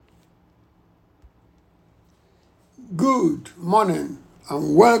Good morning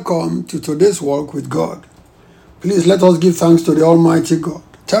and welcome to today's walk with God. Please let us give thanks to the Almighty God.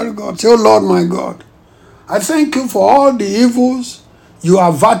 Tell God, say, "Oh Lord my God, I thank you for all the evils you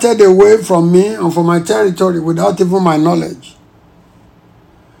averted away from me and from my territory without even my knowledge.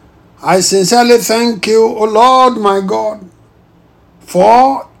 I sincerely thank you, O Lord my God,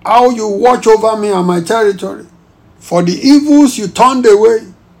 for how you watch over me and my territory, for the evils you turned away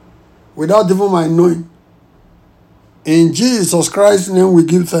without even my knowing. In Jesus Christ's name we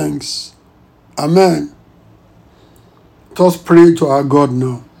give thanks. Amen." Let us pray to our God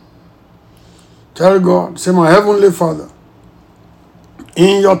now. Tell God, say, "My Heavenly Father,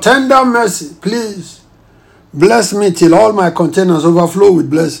 in your tender mercy, please bless me till all my containers overflow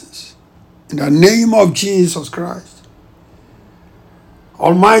with blessings. In the name of Jesus Christ.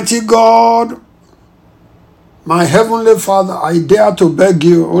 Almighty God, my Heavenly Father, I dare to beg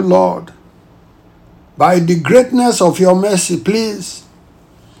you, O Lord, by the greatness of your mercy, please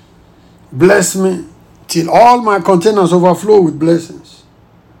bless me till all my containers overflow with blessings.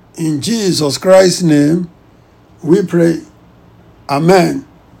 In Jesus Christ's name, we pray. Amen.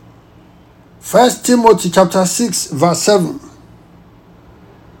 1 Timothy chapter 6 verse 7.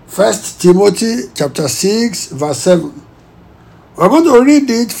 1 Timothy chapter 6 verse 7. We're going to read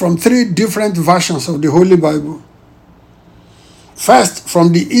it from three different versions of the Holy Bible. First,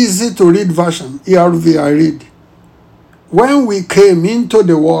 from the easy to read version, ERV, I read. When we came into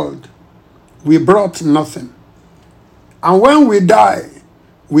the world, we brought nothing. And when we die,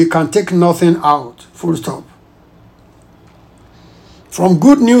 we can take nothing out. Full stop. From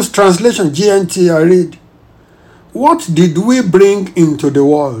Good News Translation, GNT, I read. What did we bring into the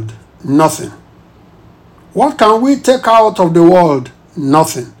world? Nothing. What can we take out of the world?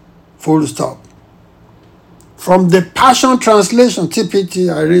 Nothing. Full stop. From the Passion Translation,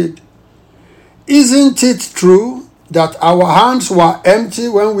 TPT, I read. Isn't it true that our hands were empty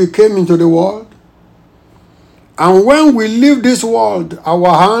when we came into the world? And when we leave this world,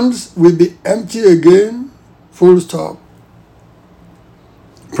 our hands will be empty again? Full stop.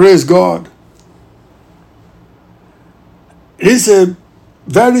 Praise God. It's a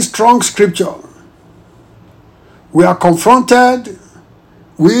very strong scripture. We are confronted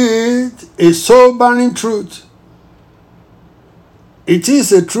with a sobering truth. It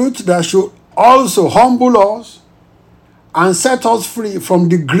is a truth that should also humble us and set us free from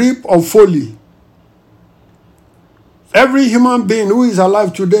the grip of folly. Every human being who is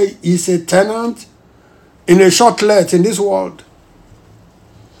alive today is a tenant in a short let in this world.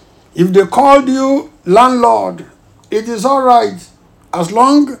 If they called you landlord, it is all right as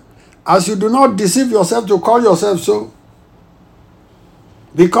long as you do not deceive yourself to call yourself so.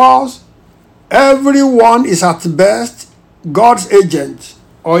 Because everyone is at best God's agent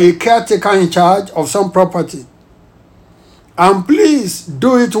or a caretaker in charge of some property. And please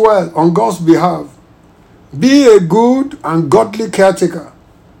do it well on God's behalf. Be a good and godly caretaker.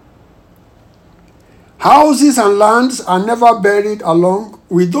 Houses and lands are never buried along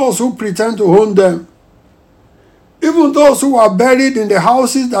with those who pretend to own them. Even those who are buried in the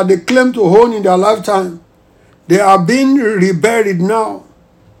houses that they claim to own in their lifetime, they are being reburied now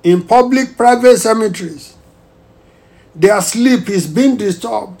in public private cemeteries. Their sleep is being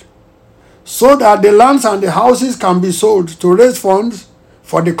disturbed so that the lands and the houses can be sold to raise funds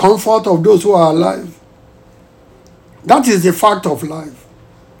for the comfort of those who are alive. That is the fact of life.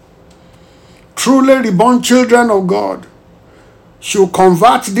 Truly reborn children of God should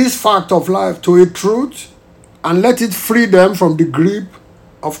convert this fact of life to a truth and let it free them from the grip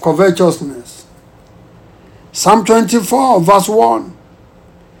of covetousness. Psalm 24 verse 1.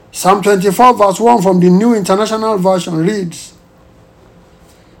 Psalm 24 verse 1 from the New International Version reads,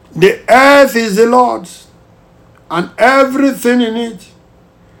 "The earth is the Lord's, and everything in it,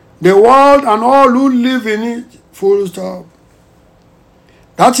 the world and all who live in it." Full stop.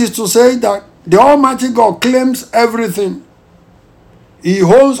 That is to say that the Almighty God claims everything. He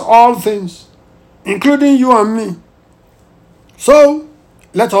owns all things, including you and me. So,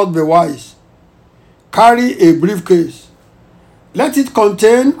 let us be wise. Carry a briefcase. Let it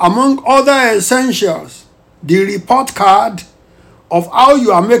contain, among other essentials, the report card of how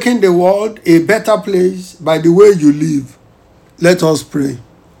you are making the world a better place by the way you live. Let us pray.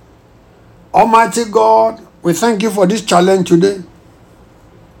 Almighty God, we thank you for this challenge today.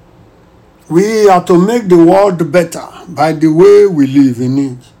 We are to make the world better by the way we live in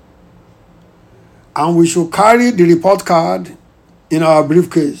it. And we should carry the report card in our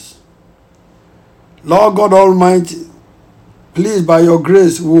briefcase. Lord God Almighty, please, by your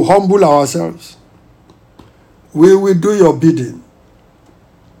grace, we will humble ourselves. We will do your bidding.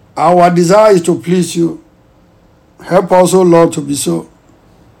 Our desire is to please you. Help us, O Lord, to be so.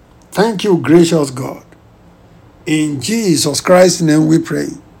 Thank you, gracious God. In Jesus Christ's name we pray.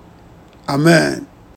 Amen.